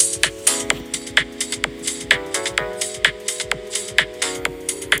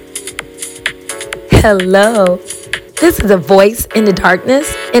Hello. This is A Voice in the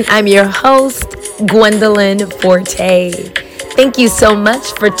Darkness, and I'm your host, Gwendolyn Forte. Thank you so much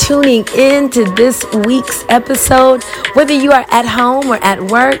for tuning in to this week's episode. Whether you are at home or at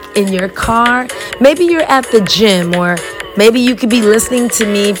work, in your car, maybe you're at the gym, or maybe you could be listening to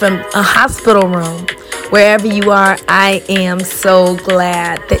me from a hospital room. Wherever you are, I am so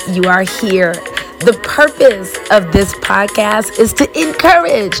glad that you are here. The purpose of this podcast is to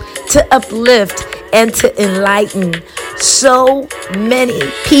encourage, to uplift, and to enlighten. So many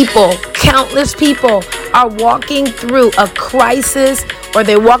people, countless people, are walking through a crisis, or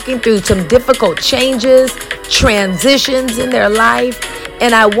they're walking through some difficult changes, transitions in their life.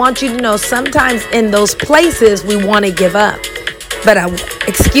 And I want you to know, sometimes in those places we want to give up. But I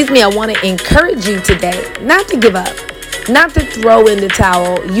want to encourage you today not to give up, not to throw in the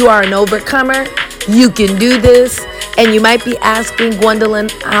towel. You are an overcomer. You can do this. And you might be asking, Gwendolyn,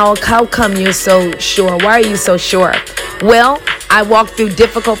 how come you're so sure? Why are you so sure? Well, I walked through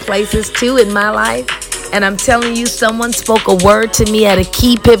difficult places too in my life. And I'm telling you, someone spoke a word to me at a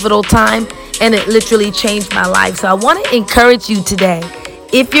key pivotal time, and it literally changed my life. So I want to encourage you today.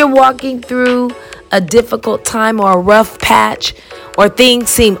 If you're walking through a difficult time or a rough patch, or things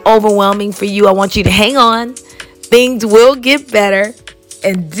seem overwhelming for you, I want you to hang on. Things will get better.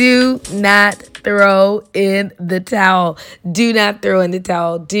 And do not throw in the towel. Do not throw in the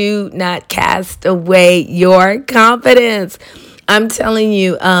towel. Do not cast away your confidence. I'm telling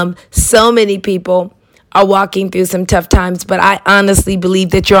you, so many people are walking through some tough times, but I honestly believe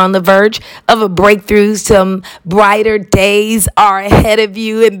that you're on the verge of a breakthrough. Some brighter days are ahead of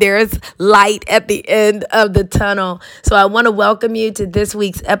you, and there's light at the end of the tunnel. So I want to welcome you to this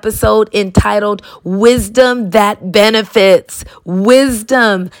week's episode entitled Wisdom That Benefits.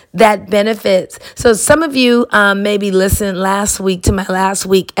 Wisdom That Benefits. So some of you maybe listened last week to my last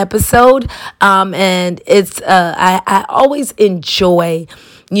week episode, and it's I always enjoy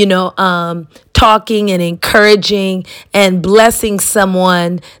talking and encouraging and blessing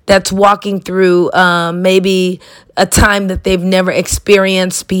someone that's walking through maybe a time that they've never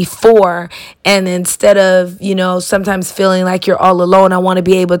experienced before. And instead of, sometimes feeling like you're all alone, I want to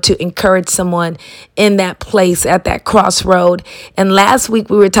be able to encourage someone in that place at that crossroad. And last week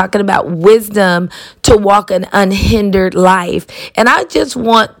we were talking about wisdom to walk an unhindered life. And I just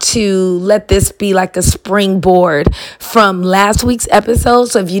want to let this be like a springboard from last week's episode.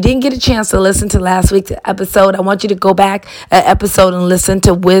 So if you didn't get a chance to listen to last week's episode, I want you to go back an episode and listen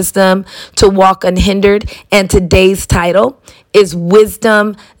to Wisdom to Walk Unhindered. And today's title is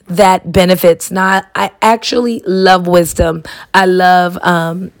Wisdom That Benefits. Now, I actually love wisdom. I love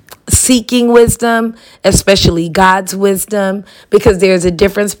seeking wisdom, especially God's wisdom, because there's a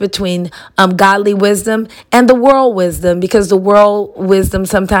difference between godly wisdom and the world wisdom, because the world wisdom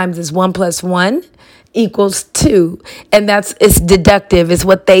sometimes is 1 + 1 = 2. And it's deductive. It's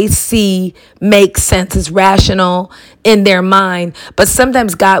what they see makes sense. It's rational in their mind. But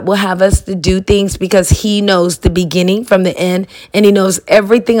sometimes God will have us to do things because he knows the beginning from the end, and he knows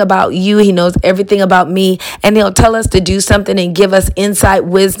everything about you. He knows everything about me, and he'll tell us to do something and give us insight,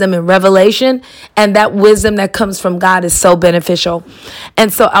 wisdom, and revelation. And that wisdom that comes from God is so beneficial.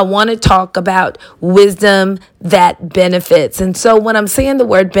 And so I want to talk about wisdom that benefits. And so when I'm saying the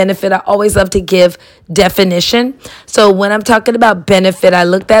word benefit, I always love to give definition. So when I'm talking about benefit, I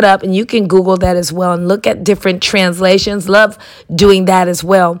look that up, and you can Google that as well and look at different translations. Love doing that as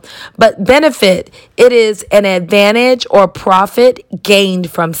well. But benefit, it is an advantage or profit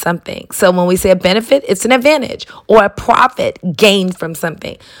gained from something. So when we say a benefit, it's an advantage or a profit gained from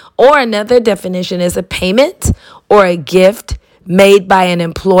something. Or another definition is a payment or a gift made by an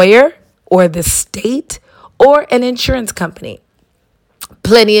employer or the state or an insurance company.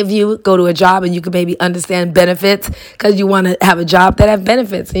 Plenty of you go to a job and you can maybe understand benefits because you want to have a job that have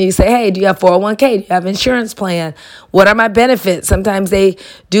benefits. And you say, hey, do you have 401k? Do you have insurance plan? What are my benefits? Sometimes they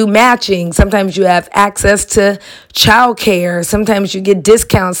do matching. Sometimes you have access to childcare. Sometimes you get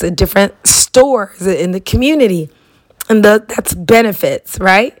discounts at different stores in the community. And that's benefits,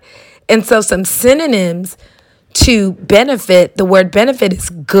 right? And so some synonyms to benefit, the word benefit is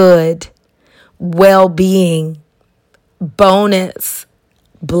good, well-being, bonus,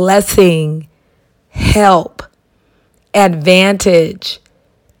 blessing, help, advantage,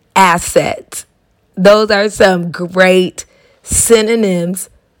 asset. Those are some great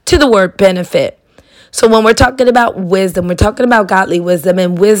synonyms to the word benefit. So when we're talking about wisdom, we're talking about godly wisdom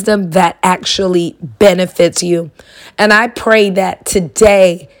and wisdom that actually benefits you. And I pray that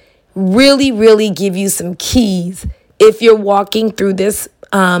today really, really give you some keys if you're walking through this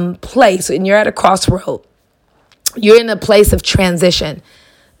place and you're at a crossroad. You're in a place of transition.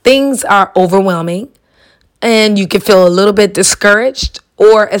 things are overwhelming and you can feel a little bit discouraged,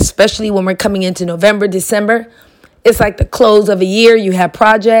 or especially when we're coming into November, December, it's like the close of a year. You have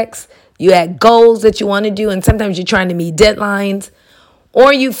projects, you have goals that you want to do, and sometimes you're trying to meet deadlines,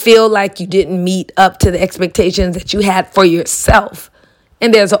 or you feel like you didn't meet up to the expectations that you had for yourself.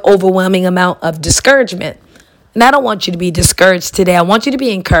 And there's an overwhelming amount of discouragement. And I don't want you to be discouraged today. I want you to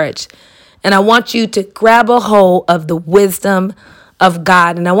be encouraged. And I want you to grab a hold of the wisdom of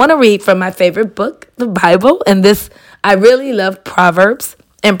God. And I want to read from my favorite book, the Bible. And this, I really love Proverbs.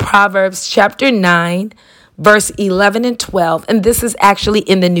 And Proverbs chapter 9, verse 11 and 12. And this is actually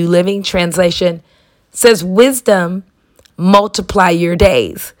in the New Living Translation. It says, wisdom, multiply your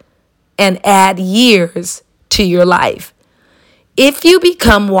days and add years to your life. If you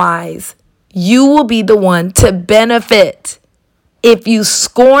become wise, you will be the one to benefit. If you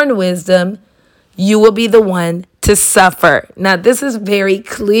scorn wisdom, you will be the one to suffer. Now, this is very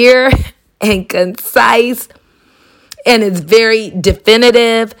clear and concise, and it's very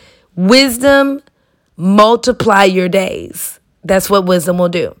definitive. Wisdom, multiply your days. That's what wisdom will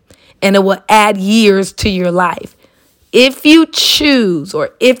do. And it will add years to your life. If you choose,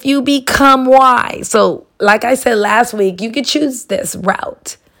 or if you become wise. So like I said last week, you could choose this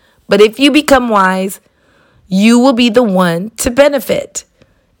route. But if you become wise, you will be the one to benefit.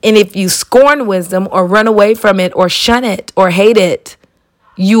 And if you scorn wisdom or run away from it or shun it or hate it,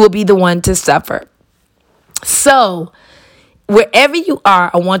 you will be the one to suffer. So wherever you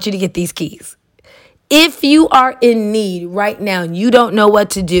are, I want you to get these keys. If you are in need right now and you don't know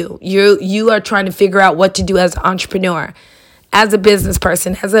what to do, you are trying to figure out what to do as an entrepreneur, as a business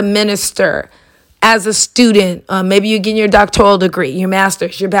person, as a minister, as a student, maybe you're getting your doctoral degree, your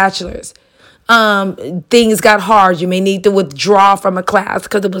master's, your bachelor's. Things got hard. You may need to withdraw from a class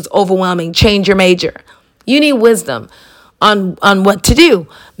because it was overwhelming. Change your major. You need wisdom on what to do.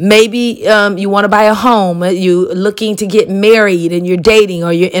 Maybe you want to buy a home. You're looking to get married and you're dating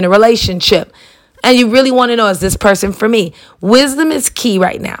or you're in a relationship. And you really want to know, is this person for me? Wisdom is key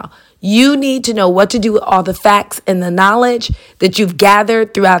right now. You need to know what to do with all the facts and the knowledge that you've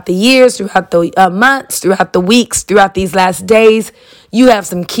gathered throughout the years, throughout the months, throughout the weeks, throughout these last days. You have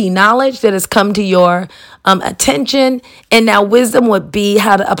some key knowledge that has come to your attention. And now wisdom would be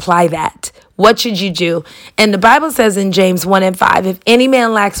how to apply that. What should you do? And the Bible says in James 1 and 5, if any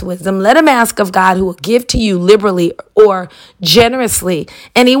man lacks wisdom, let him ask of God, who will give to you liberally or generously,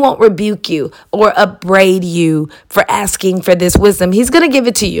 and he won't rebuke you or upbraid you for asking for this wisdom. He's going to give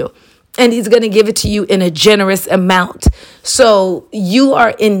it to you. And he's going to give it to you in a generous amount. So you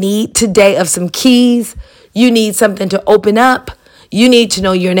are in need today of some keys. You need something to open up. You need to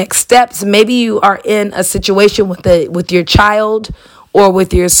know your next steps. Maybe you are in a situation with your child or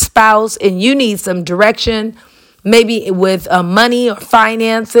with your spouse, and you need some direction, maybe with money or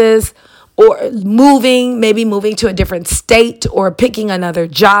finances, or maybe moving to a different state, or picking another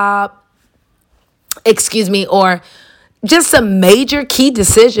job, or just some major key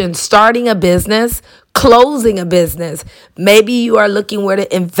decisions, starting a business, closing a business. Maybe you are looking where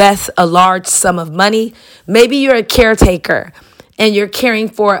to invest a large sum of money. Maybe you're a caretaker and you're caring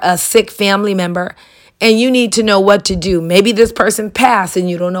for a sick family member, and you need to know what to do. Maybe this person passed and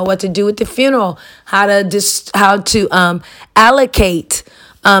you don't know what to do with the funeral, how to allocate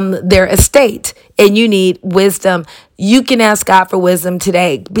their estate, and you need wisdom. You can ask God for wisdom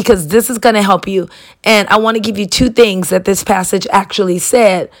today, because this is going to help you. And I want to give you two things that this passage actually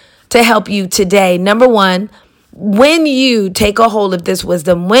said to help you today. Number one, when you take a hold of this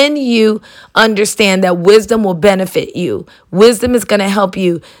wisdom, when you understand that wisdom will benefit you, wisdom is going to help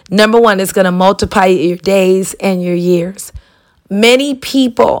you. Number one, it's going to multiply your days and your years. Many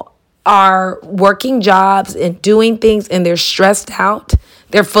people are working jobs and doing things, and they're stressed out.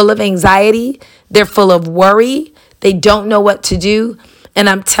 They're full of anxiety. They're full of worry. They don't know what to do. And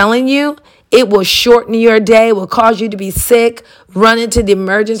I'm telling you, it will shorten your day, will cause you to be sick, run into the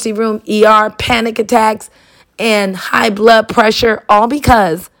emergency room, ER, panic attacks, and high blood pressure, all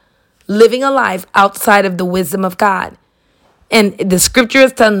because living a life outside of the wisdom of God. And the scripture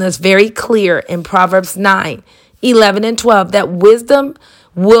is telling us very clear in Proverbs 9, 11 and 12, that wisdom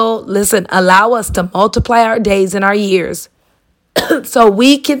will, allow us to multiply our days and our years. So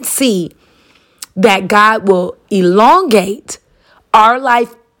we can see that God will elongate our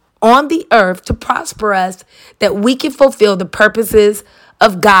life on the earth to prosper us, that we can fulfill the purposes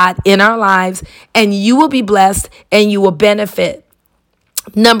of God in our lives, and you will be blessed and you will benefit.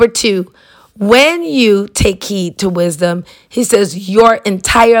 Number two, when you take heed to wisdom, he says your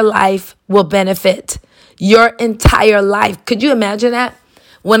entire life will benefit. Your entire life. Could you imagine that?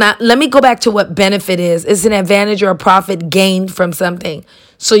 Let me go back to what benefit is. It's an advantage or a profit gained from something.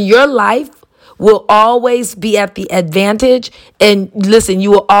 So your life will always be at the advantage. And listen,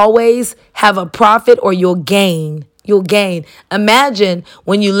 you will always have a profit or you'll gain. You'll gain. Imagine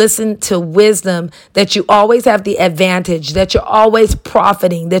when you listen to wisdom that you always have the advantage, that you're always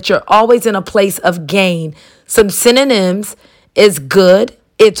profiting, that you're always in a place of gain. Some synonyms is good,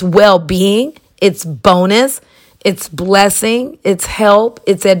 it's well-being, it's bonus, it's blessing, it's help,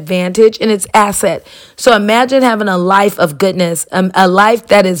 it's advantage, and it's asset. So imagine having a life of goodness, a life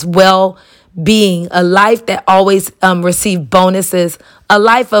that is well-being, a life that always receive bonuses, a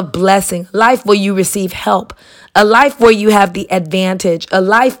life of blessing, a life where you receive help, a life where you have the advantage, a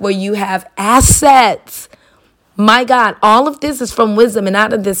life where you have assets. My God, all of this is from wisdom and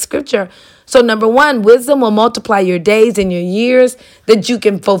out of this scripture. So number one, wisdom will multiply your days and your years that you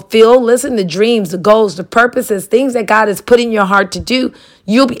can fulfill. Listen, the dreams, the goals, the purposes, things that God has put in your heart to do.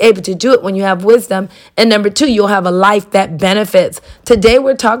 You'll be able to do it when you have wisdom. And number two, you'll have a life that benefits. Today,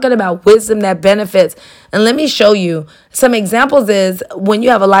 we're talking about wisdom that benefits. And let me show you some examples is when you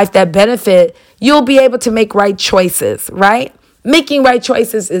have a life that benefit, you'll be able to make right choices, right? Making right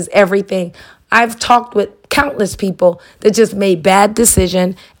choices is everything. I've talked with countless people that just made bad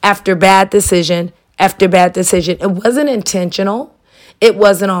decision after bad decision after bad decision. It wasn't intentional. It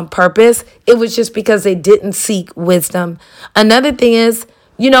wasn't on purpose. It was just because they didn't seek wisdom. Another thing is,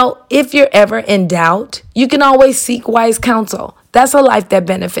 if you're ever in doubt, you can always seek wise counsel. That's a life that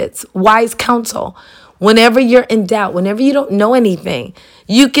benefits. Wise counsel. Whenever you're in doubt, whenever you don't know anything,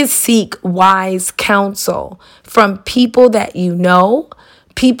 you can seek wise counsel from people that you know,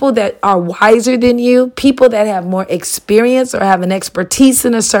 people that are wiser than you, people that have more experience or have an expertise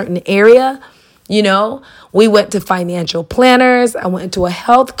in a certain area. We went to financial planners. I went to a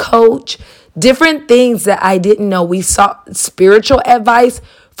health coach, different things that I didn't know. We sought spiritual advice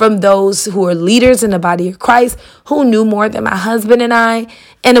from those who are leaders in the body of Christ, who knew more than my husband and I,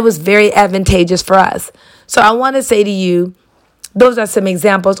 and it was very advantageous for us. So I want to say to you, those are some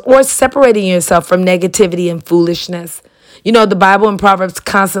examples, or separating yourself from negativity and foolishness. The Bible in Proverbs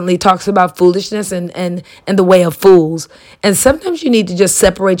constantly talks about foolishness and the way of fools. And sometimes you need to just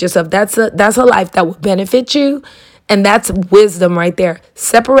separate yourself. That's a life that will benefit you. And that's wisdom right there.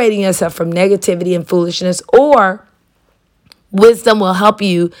 Separating yourself from negativity and foolishness, or wisdom will help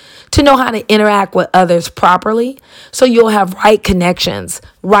you to know how to interact with others properly, so you'll have right connections,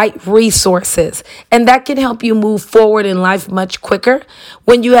 right resources, and that can help you move forward in life much quicker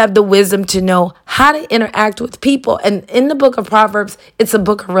when you have the wisdom to know how to interact with people. And in the book of Proverbs, it's a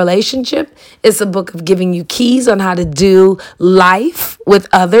book of relationship. It's a book of giving you keys on how to do life with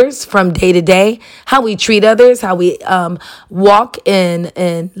others from day to day, how we treat others, how we walk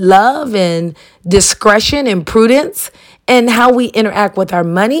in love and discretion and prudence, and how we interact with our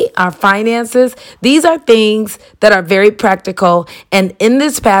money, our finances. These are things that are very practical. And in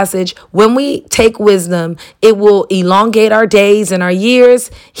this passage, when we take wisdom, it will elongate our days and our years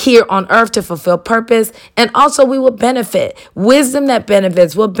here on earth to fulfill purpose. And also we will benefit. Wisdom that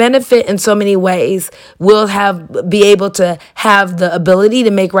benefits will benefit in so many ways. We'll be able to have the ability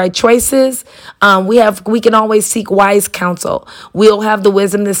to make right choices. We can always seek wise counsel. We'll have the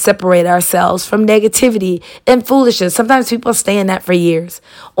wisdom to separate ourselves from negativity and foolishness. Sometimes people stay in that for years.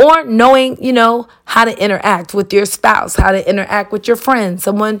 Or knowing, how to interact with your spouse, how to interact with your friends,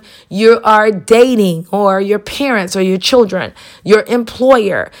 someone you are dating, or your parents or your children, your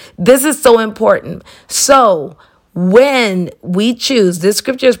employer. This is so important. So when we choose, this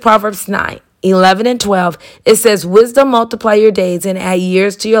scripture is Proverbs 9:11 and 12. It says, wisdom multiply your days and add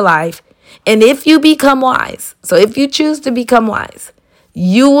years to your life. And if you become wise, so if you choose to become wise,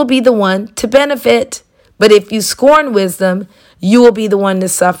 you will be the one to benefit. But if you scorn wisdom, you will be the one to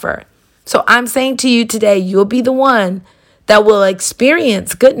suffer. So I'm saying to you today, you'll be the one that will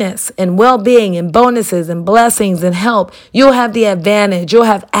experience goodness and well-being and bonuses and blessings and help. You'll have the advantage. You'll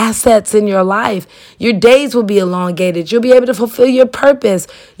have assets in your life. Your days will be elongated. You'll be able to fulfill your purpose.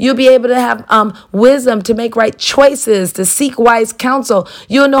 You'll be able to have wisdom to make right choices, to seek wise counsel.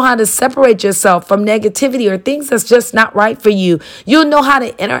 You'll know how to separate yourself from negativity or things that's just not right for you. You'll know how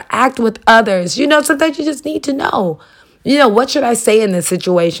to interact with others. Sometimes you just need to know. What should I say in this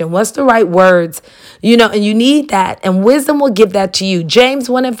situation? What's the right words? And you need that. And wisdom will give that to you. James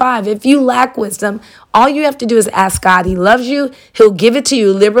 1:5. If you lack wisdom, all you have to do is ask God. He loves you. He'll give it to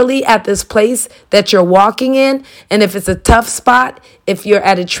you liberally at this place that you're walking in. And if it's a tough spot, if you're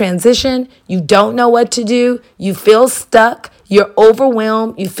at a transition, you don't know what to do, you feel stuck, you're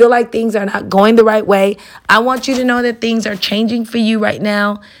overwhelmed, you feel like things are not going the right way, I want you to know that things are changing for you right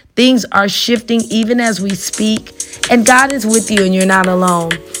now, Things are shifting even as we speak. And God is with you and you're not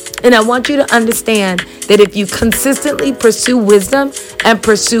alone. And I want you to understand that if you consistently pursue wisdom and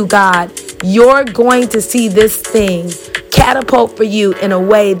pursue God, you're going to see this thing catapult for you in a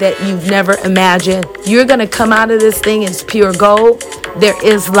way that you've never imagined. You're going to come out of this thing as pure gold. There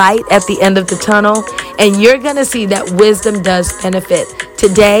is light at the end of the tunnel, and you're going to see that wisdom does benefit.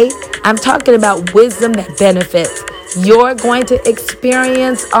 Today, I'm talking about wisdom that benefits. You're going to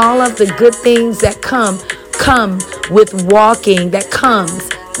experience all of the good things that come with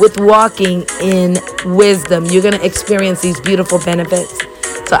walking in wisdom. You're going to experience these beautiful benefits.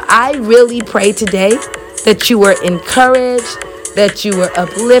 So I really pray today that you were encouraged, that you were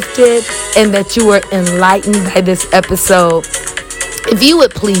uplifted, and that you were enlightened by this episode. If you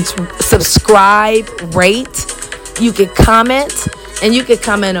would please subscribe, rate, you could comment, and you could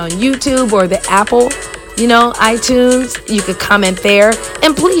comment on YouTube or the Apple, iTunes. You could comment there,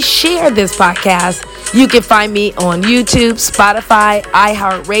 and please share this podcast. You can find me on YouTube, Spotify,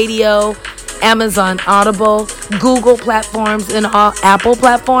 iHeartRadio, Amazon Audible, Google platforms, and all Apple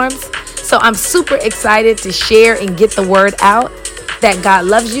platforms. So I'm super excited to share and get the word out that God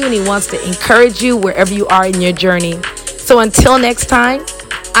loves you and He wants to encourage you wherever you are in your journey. So until next time,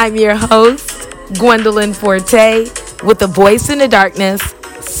 I'm your host, Gwendolyn Forte, with a voice in the darkness,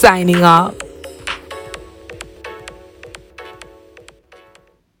 signing off.